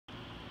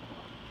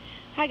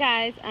Hi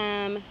guys,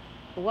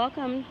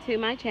 welcome to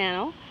my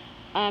channel.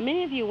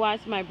 Many of you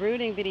watched my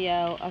brooding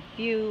video a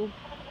few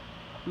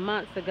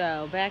months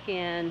ago, back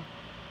in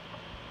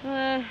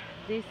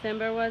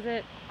December was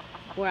it,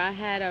 where I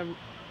had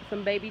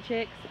some baby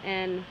chicks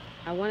and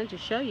I wanted to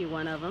show you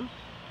one of them.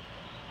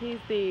 He's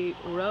the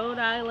Rhode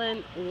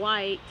Island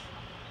white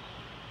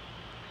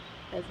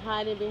that's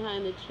hiding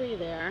behind the tree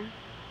there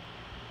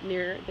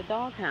near the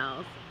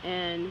doghouse,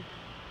 and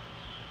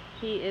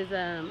he is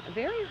a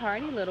very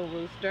hardy little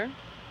rooster.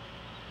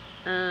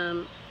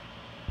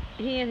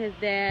 He and his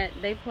dad,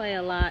 they play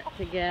a lot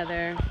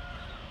together,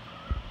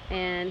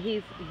 and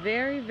he's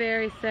very,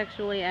 very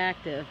sexually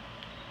active.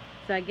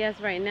 So I guess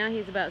right now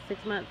he's about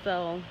 6 months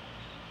old.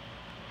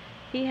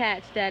 He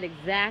hatched at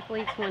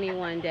exactly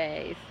 21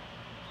 days.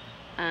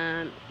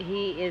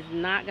 He is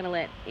not going to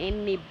let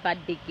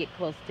anybody get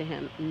close to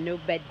him.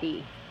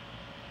 Nobody.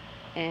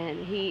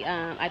 And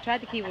I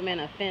tried to keep him in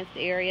a fenced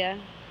area,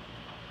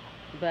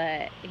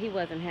 but he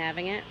wasn't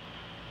having it.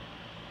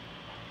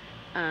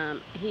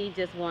 He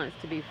just wants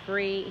to be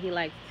free. He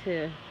likes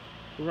to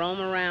roam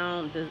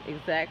around the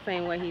exact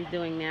same way he's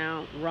doing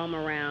now, roam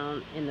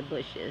around in the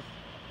bushes.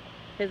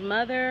 His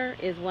mother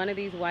is one of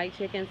these white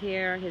chickens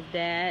here. His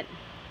dad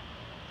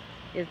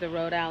is the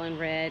Rhode Island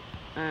red.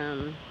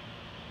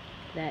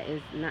 That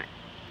is not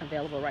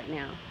available right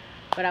now.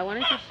 But I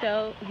wanted to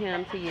show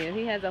him to you.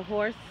 He has a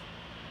horse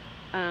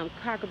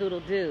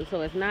cock-a-doodle-doo,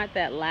 so it's not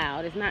that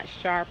loud. It's not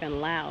sharp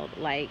and loud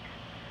like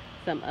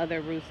some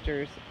other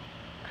roosters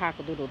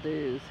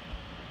cock-a-doodle-doos.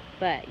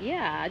 But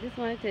yeah, I just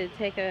wanted to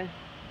take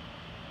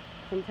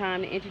some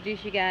time to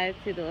introduce you guys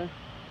to the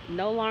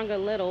no longer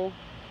little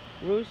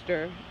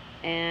rooster.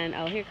 And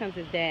oh, here comes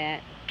his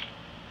dad.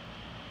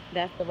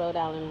 That's the Rhode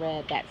Island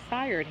red that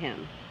sired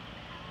him.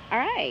 All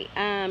right,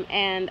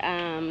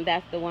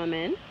 that's the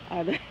woman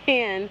or the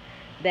hen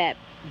that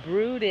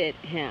brooded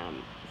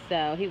him.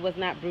 So he was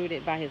not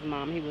brooded by his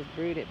mom. He was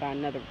brooded by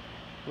another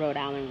Rhode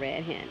Island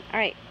red hen. All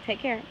right, take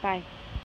care. Bye.